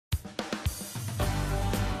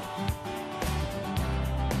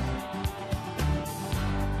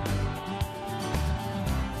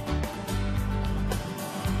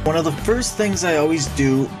One of the first things I always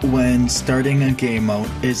do when starting a game out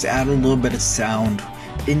is add a little bit of sound.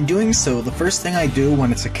 In doing so, the first thing I do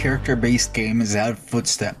when it's a character-based game is add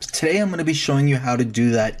footsteps. Today I'm going to be showing you how to do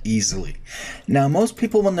that easily. Now, most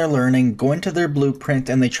people when they're learning go into their blueprint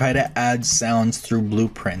and they try to add sounds through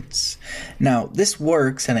blueprints. Now, this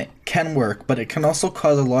works and it can work, but it can also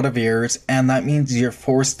cause a lot of errors, and that means you're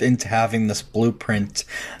forced into having this blueprint.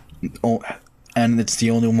 And it's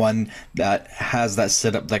the only one that has that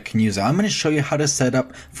setup that can use it. I'm going to show you how to set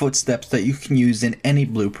up footsteps that you can use in any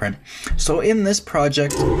blueprint. So in this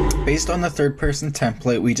project, based on the third person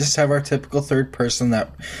template, we just have our typical third person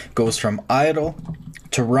that goes from idle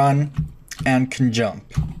to run and can jump.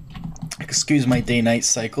 Excuse my day-night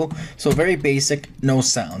cycle. So very basic, no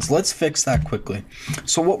sounds. Let's fix that quickly.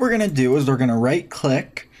 So what we're going to do is we're going to right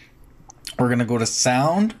click, we're going to go to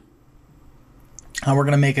sound, and we're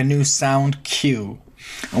going to make a new sound cue,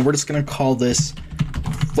 and we're just going to call this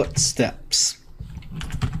footsteps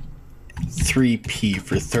 3P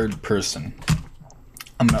for third person.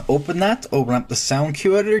 I'm going to open that, open up the sound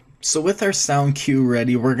cue editor. So with our sound cue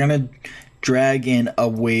ready, we're going to drag in a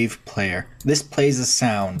wave player. This plays a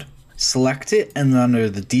sound. Select it, and then under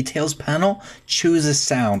the details panel, choose a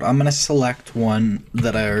sound. I'm going to select one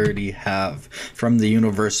that I already have from the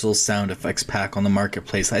universal sound effects pack on the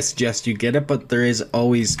marketplace. I suggest you get it, but there is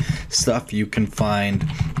always stuff you can find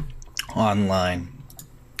online.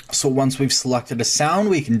 So once we've selected a sound,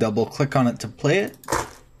 we can double click on it to play it.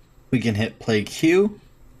 We can hit play cue,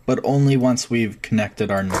 but only once we've connected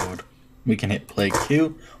our node. We can hit play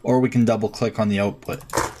cue, or we can double click on the output.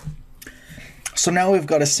 So now we've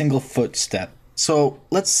got a single footstep. So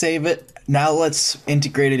let's save it. Now let's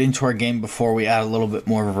integrate it into our game before we add a little bit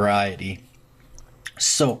more variety.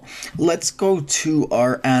 So let's go to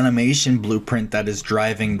our animation blueprint that is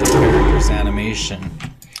driving the character's animation.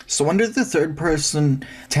 So under the third person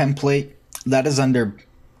template, that is under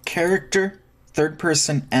character, third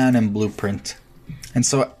person, and blueprint. And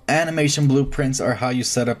so animation blueprints are how you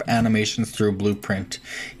set up animations through a blueprint.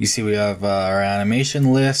 You see we have our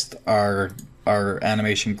animation list, our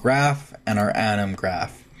animation graph, and our anim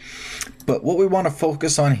graph. But what we want to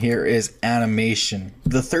focus on here is animation.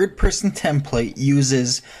 The third person template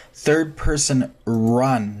uses third person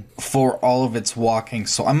run for all of its walking.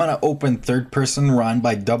 So I'm going to open third person run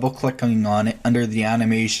by double clicking on it under the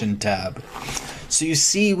animation tab. So you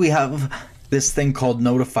see we have this thing called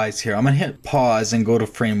notifies here. I'm going to hit pause and go to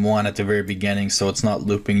frame 1 at the very beginning so it's not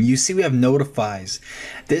looping. You see we have notifies.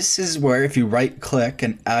 This is where if you right click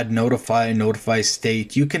and add notify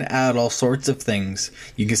state, you can add all sorts of things.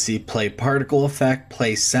 You can see play particle effect,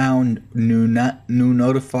 play sound, new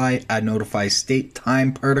notify, add notify state,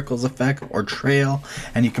 time particles effect, or trail,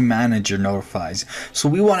 and you can manage your notifies. So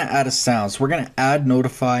we want to add a sound. So we're going to add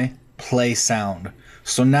notify, play sound.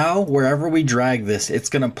 So now wherever we drag this, it's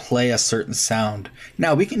going to play a certain sound.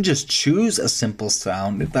 Now we can just choose a simple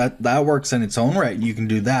sound. If that works in its own right, you can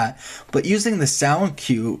do that. But using the sound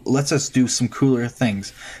cue lets us do some cooler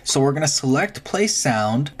things. So we're going to select play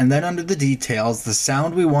sound, and then under the details, the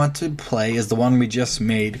sound we want to play is the one we just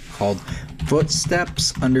made called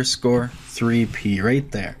footsteps underscore 3P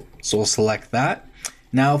right there. So we'll select that.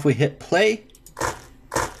 Now if we hit play,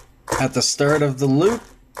 at the start of the loop,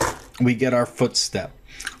 we get our footstep.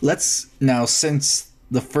 Let's now, since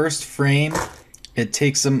the first frame, it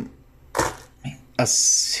takes him,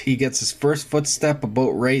 he gets his first footstep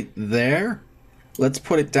about right there. Let's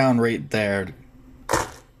put it down right there.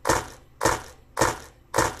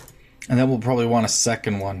 And then we'll probably want a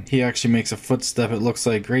second one. He actually makes a footstep, it looks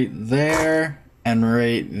like right there and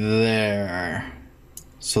right there.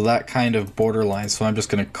 So that kind of borderline. So I'm just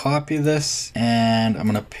going to copy this and I'm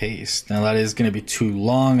going to paste. Now that is going to be too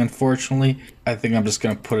long, unfortunately. I think I'm just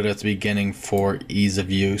going to put it at the beginning for ease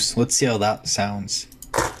of use. Let's see how that sounds.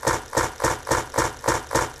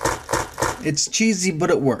 It's cheesy,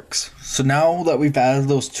 but it works. So now that we've added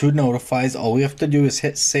those two notifies, all we have to do is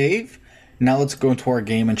hit save. Now let's go into our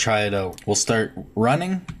game and try it out. We'll start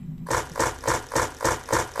running.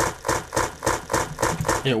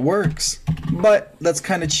 It works, but that's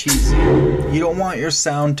kind of cheesy. You don't want your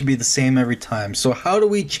sound to be the same every time. So how do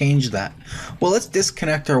we change that? Well, let's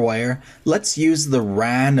disconnect our wire. Let's use the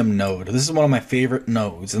random node. This is one of my favorite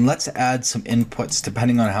nodes, and let's add some inputs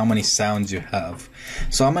depending on how many sounds you have.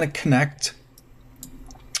 So I'm going to connect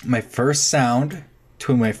my first sound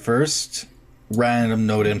to my first random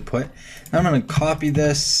node input. I'm going to copy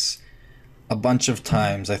this a bunch of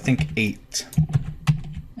times, I think 8.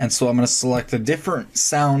 And so I'm going to select a different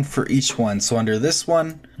sound for each one. So under this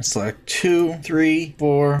one, I select 2, 3,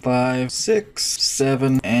 4, 5, 6,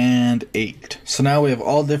 7, and 8. So now we have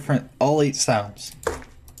all 8 sounds.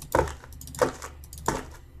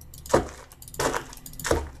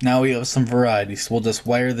 Now we have some variety, so we'll just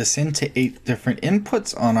wire this into 8 different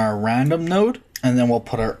inputs on our random node, and then we'll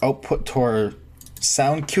put our output to our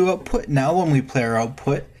sound cue output. Now when we play our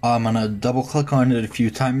output, I'm gonna double click on it a few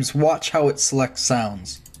times. Watch how it selects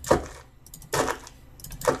sounds.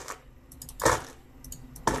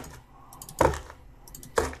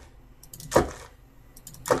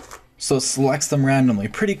 So it selects them randomly.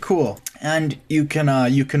 Pretty cool. And you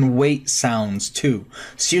can weight sounds too.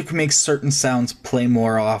 So you can make certain sounds play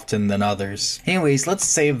more often than others. Anyways, let's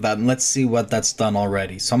save that and let's see what that's done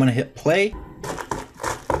already. So I'm gonna hit play.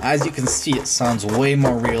 As you can see, it sounds way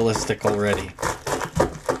more realistic already.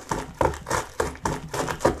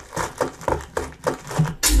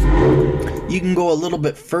 You can go a little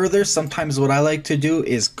bit further. Sometimes what I like to do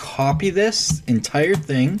is copy this entire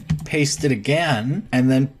thing, paste it again,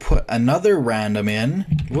 and then put another random in,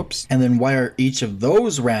 whoops, and then wire each of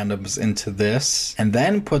those randoms into this, and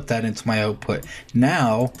then put that into my output.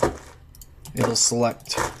 Now, it'll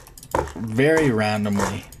select very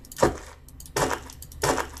randomly.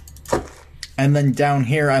 And then down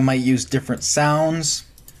here, I might use different sounds,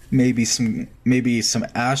 maybe some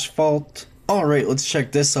asphalt. All right, let's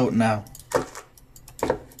check this out now.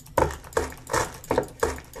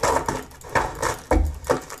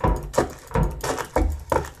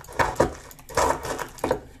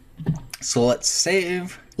 So let's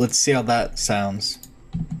save. Let's see how that sounds.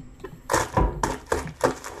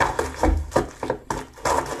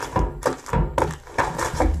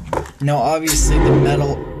 Now obviously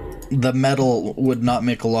the metal would not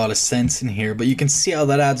make a lot of sense in here, but you can see how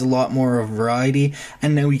that adds a lot more variety,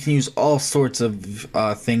 and then we can use all sorts of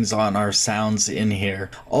things on our sounds in here.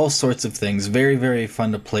 All sorts of things. Very, very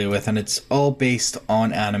fun to play with, and it's all based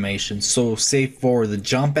on animation. So say for the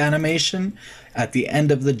jump animation, at the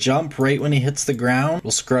end of the jump, right when he hits the ground,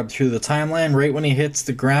 we'll scrub through the timeline. Right when he hits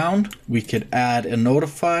the ground, we could add a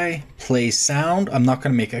notify, play sound. I'm not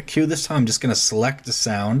going to make a cue this time. I'm just going to select the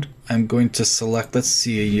sound. I'm going to select, let's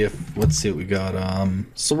see what we got.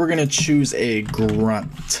 So we're going to choose a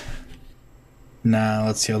grunt. Now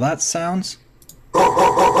let's see how that sounds.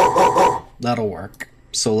 That'll work.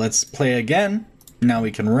 So let's play again. Now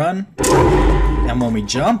we can run. And when we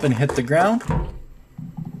jump and hit the ground,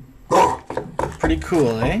 pretty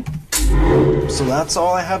cool, eh? So that's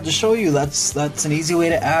all I have to show you. That's an easy way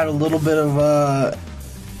to add a little bit of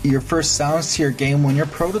your first sounds to your game when you're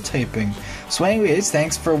prototyping. So anyways,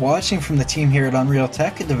 thanks for watching from the team here at Unreal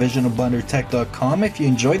Tech, a division of BlunderTech.com. If you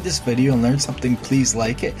enjoyed this video and learned something, please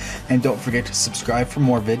like it. And don't forget to subscribe for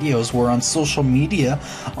more videos. We're on social media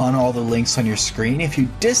on all the links on your screen. If you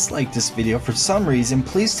disliked this video for some reason,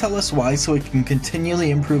 please tell us why so we can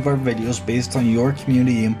continually improve our videos based on your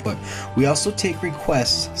community input. We also take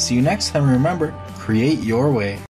requests. See you next time. Remember, create your way.